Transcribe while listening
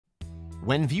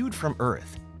When viewed from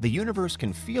Earth, the universe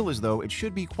can feel as though it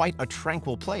should be quite a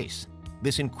tranquil place.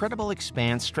 This incredible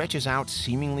expanse stretches out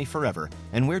seemingly forever,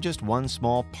 and we're just one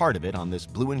small part of it on this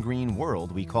blue and green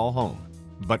world we call home.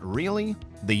 But really,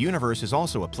 the universe is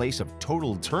also a place of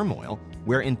total turmoil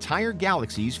where entire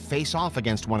galaxies face off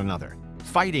against one another,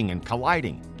 fighting and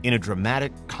colliding in a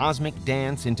dramatic cosmic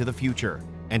dance into the future.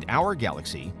 And our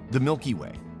galaxy, the Milky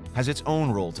Way, has its own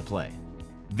role to play.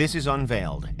 This is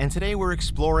Unveiled, and today we're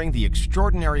exploring the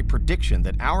extraordinary prediction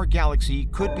that our galaxy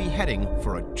could be heading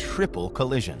for a triple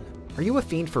collision. Are you a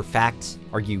fiend for facts?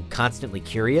 Are you constantly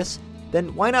curious?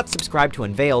 Then why not subscribe to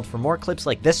Unveiled for more clips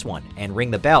like this one and ring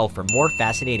the bell for more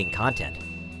fascinating content.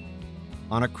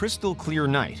 On a crystal clear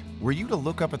night, were you to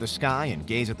look up at the sky and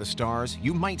gaze at the stars,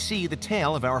 you might see the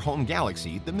tail of our home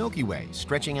galaxy, the Milky Way,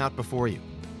 stretching out before you.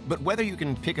 But whether you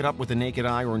can pick it up with the naked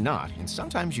eye or not, and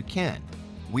sometimes you can,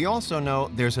 we also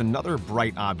know there's another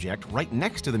bright object right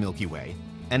next to the Milky Way,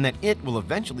 and that it will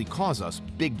eventually cause us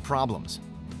big problems.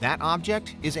 That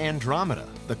object is Andromeda,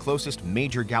 the closest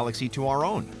major galaxy to our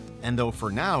own. And though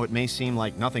for now it may seem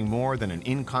like nothing more than an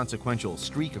inconsequential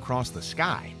streak across the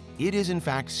sky, it is in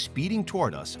fact speeding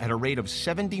toward us at a rate of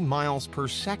 70 miles per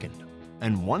second.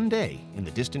 And one day, in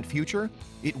the distant future,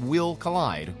 it will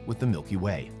collide with the Milky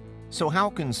Way. So how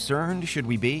concerned should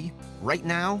we be? Right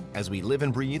now, as we live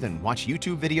and breathe and watch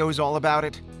YouTube videos all about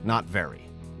it, not very.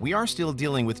 We are still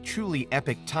dealing with truly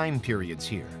epic time periods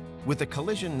here, with the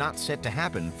collision not set to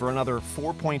happen for another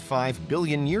 4.5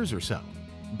 billion years or so.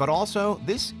 But also,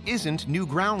 this isn't new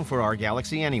ground for our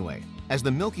galaxy anyway, as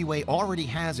the Milky Way already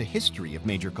has a history of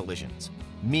major collisions,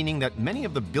 meaning that many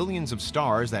of the billions of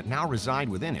stars that now reside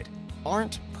within it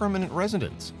aren't permanent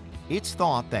residents. It's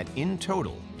thought that in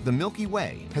total, the Milky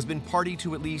Way has been party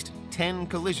to at least 10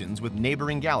 collisions with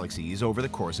neighboring galaxies over the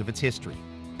course of its history.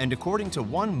 And according to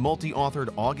one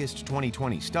multi-authored August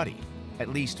 2020 study, at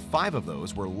least 5 of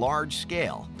those were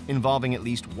large-scale, involving at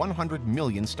least 100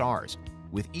 million stars.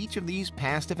 With each of these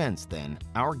past events, then,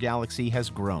 our galaxy has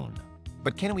grown.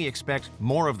 But can we expect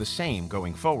more of the same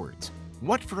going forwards?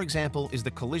 What, for example, is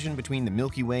the collision between the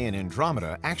Milky Way and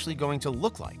Andromeda actually going to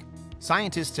look like?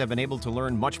 Scientists have been able to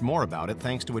learn much more about it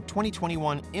thanks to a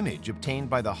 2021 image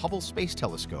obtained by the Hubble Space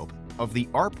Telescope of the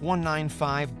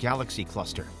ARP-195 galaxy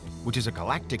cluster, which is a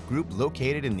galactic group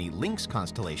located in the Lynx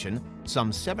constellation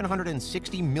some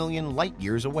 760 million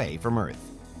light-years away from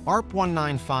Earth.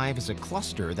 ARP-195 is a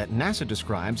cluster that NASA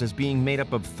describes as being made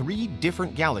up of 3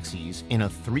 different galaxies in a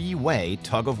 3-way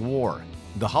tug-of-war.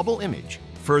 The Hubble image,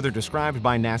 further described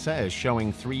by NASA as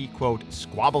showing 3, quote,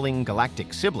 squabbling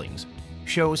galactic siblings,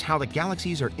 shows how the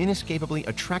galaxies are inescapably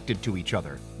attracted to each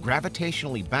other,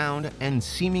 gravitationally bound, and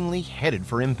seemingly headed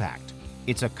for impact.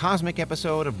 It's a cosmic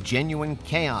episode of genuine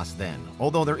chaos then,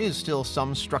 although there is still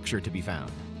some structure to be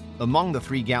found. Among the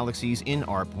 3 galaxies in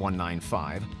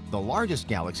ARP-195, the largest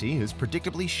galaxy is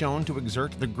predictably shown to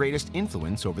exert the greatest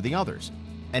influence over the others,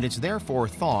 and it's therefore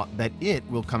thought that it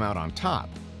will come out on top.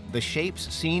 The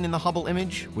shapes seen in the Hubble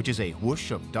image, which is a whoosh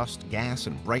of dust, gas,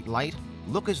 and bright light,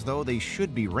 look as though they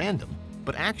should be random,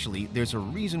 but actually there's a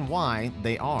reason why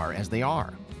they are as they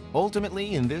are.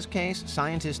 Ultimately, in this case,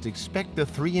 scientists expect the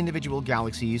 3 individual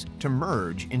galaxies to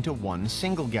merge into one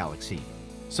single galaxy,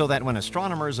 so that when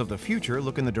astronomers of the future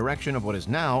look in the direction of what is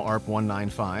now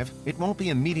ARP-195, it won't be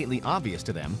immediately obvious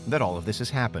to them that all of this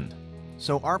has happened.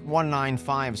 So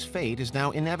ARP-195's fate is now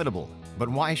inevitable, but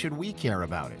why should we care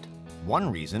about it?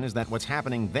 One reason is that what's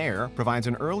happening there provides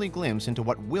an early glimpse into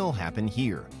what will happen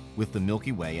here, with the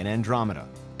Milky Way and Andromeda,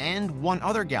 and one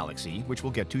other galaxy, which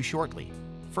we'll get to shortly.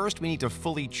 First, we need to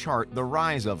fully chart the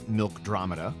rise of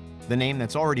Milkdromeda, the name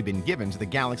that's already been given to the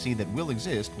galaxy that will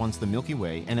exist once the Milky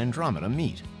Way and Andromeda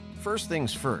meet. First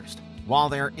things first, while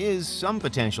there is some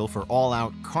potential for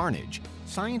all-out carnage,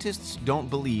 scientists don't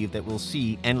believe that we'll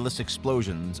see endless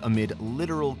explosions amid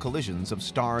literal collisions of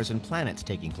stars and planets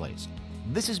taking place.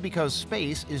 This is because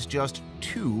space is just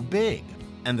too big,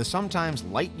 and the sometimes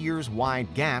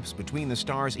light-years-wide gaps between the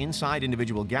stars inside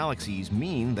individual galaxies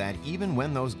mean that even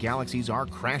when those galaxies are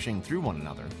crashing through one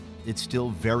another, it's still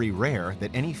very rare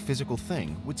that any physical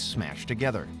thing would smash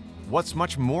together. What's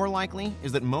much more likely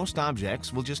is that most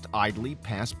objects will just idly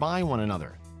pass by one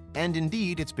another. And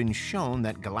indeed, it's been shown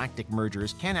that galactic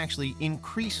mergers can actually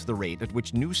increase the rate at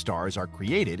which new stars are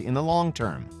created in the long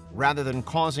term, rather than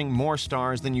causing more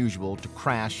stars than usual to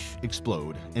crash,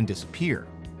 explode, and disappear.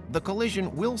 The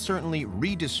collision will certainly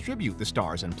redistribute the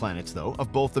stars and planets, though,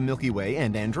 of both the Milky Way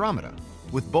and Andromeda,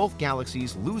 with both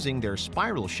galaxies losing their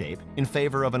spiral shape in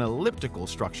favor of an elliptical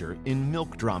structure in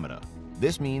Milkdromeda.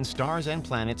 This means stars and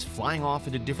planets flying off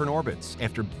into different orbits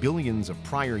after billions of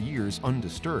prior years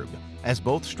undisturbed, as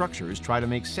both structures try to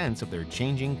make sense of their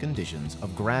changing conditions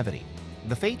of gravity.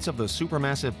 The fates of the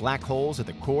supermassive black holes at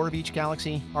the core of each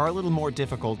galaxy are a little more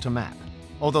difficult to map,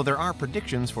 although there are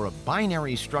predictions for a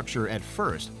binary structure at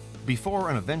first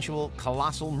before an eventual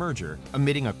colossal merger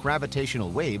emitting a gravitational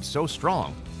wave so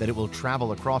strong that it will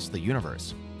travel across the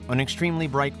universe. An extremely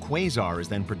bright quasar is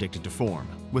then predicted to form,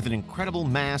 with an incredible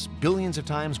mass billions of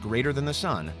times greater than the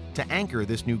Sun to anchor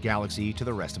this new galaxy to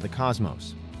the rest of the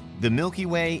cosmos. The Milky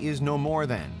Way is no more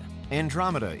then,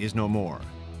 Andromeda is no more,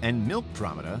 and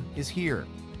Milkdromeda is here.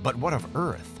 But what of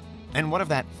Earth? And what of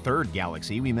that third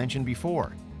galaxy we mentioned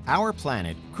before? Our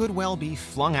planet could well be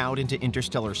flung out into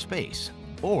interstellar space,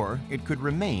 or it could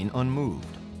remain unmoved.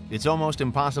 It's almost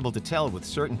impossible to tell with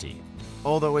certainty,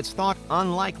 although it's thought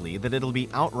unlikely that it'll be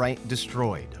outright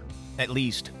destroyed. At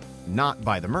least, not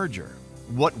by the merger.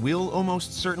 What will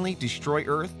almost certainly destroy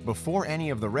Earth before any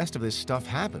of the rest of this stuff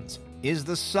happens is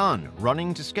the Sun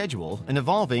running to schedule and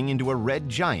evolving into a red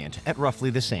giant at roughly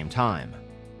the same time.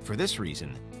 For this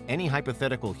reason, any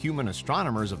hypothetical human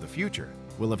astronomers of the future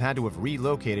will have had to have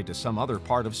relocated to some other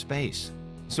part of space.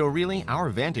 So really, our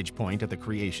vantage point at the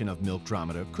creation of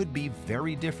Milkdromeda could be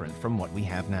very different from what we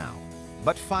have now.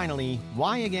 But finally,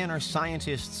 why again are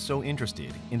scientists so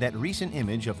interested in that recent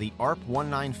image of the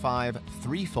ARP-195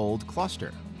 threefold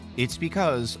cluster? It's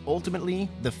because, ultimately,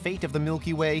 the fate of the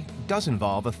Milky Way does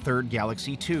involve a third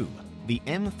galaxy too, the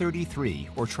M33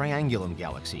 or Triangulum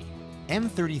galaxy.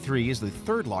 M33 is the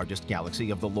third largest galaxy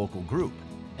of the local group,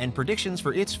 and predictions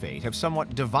for its fate have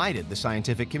somewhat divided the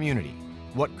scientific community.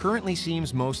 What currently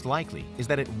seems most likely is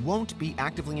that it won't be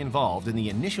actively involved in the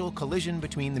initial collision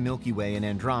between the Milky Way and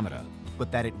Andromeda,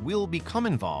 but that it will become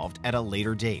involved at a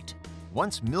later date.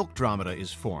 Once Milkdromeda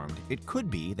is formed, it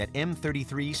could be that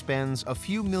M33 spends a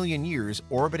few million years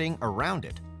orbiting around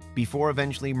it before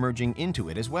eventually merging into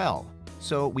it as well.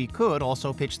 So we could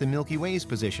also pitch the Milky Way's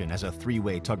position as a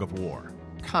three-way tug-of-war.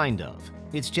 Kind of.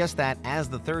 It's just that as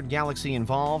the third galaxy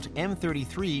involved,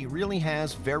 M33 really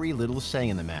has very little say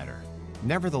in the matter.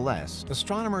 Nevertheless,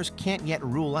 astronomers can't yet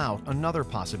rule out another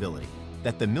possibility,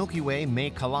 that the Milky Way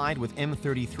may collide with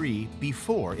M33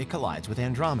 before it collides with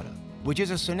Andromeda, which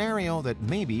is a scenario that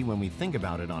maybe when we think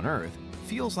about it on Earth,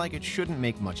 feels like it shouldn't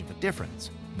make much of a difference.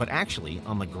 But actually,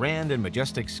 on the grand and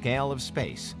majestic scale of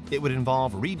space, it would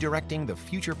involve redirecting the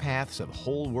future paths of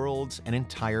whole worlds and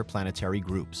entire planetary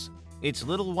groups. It's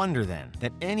little wonder then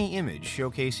that any image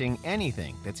showcasing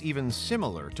anything that's even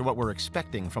similar to what we're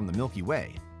expecting from the Milky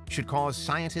Way should cause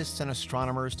scientists and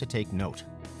astronomers to take note.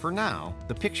 For now,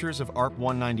 the pictures of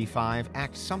ARP-195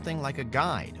 act something like a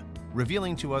guide,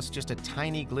 revealing to us just a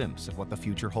tiny glimpse of what the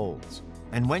future holds.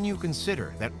 And when you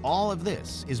consider that all of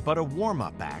this is but a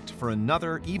warm-up act for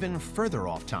another even further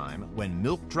off time when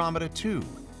Milkdromeda 2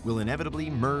 will inevitably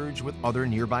merge with other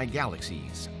nearby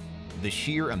galaxies, the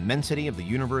sheer immensity of the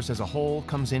universe as a whole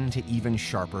comes into even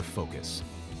sharper focus.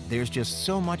 There's just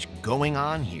so much going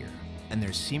on here, and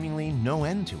there's seemingly no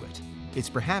end to it. It's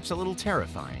perhaps a little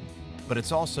terrifying, but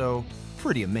it's also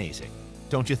pretty amazing,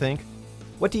 don't you think?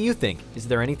 What do you think? Is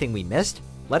there anything we missed?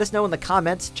 Let us know in the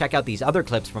comments, check out these other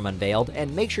clips from Unveiled,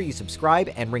 and make sure you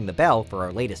subscribe and ring the bell for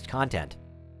our latest content.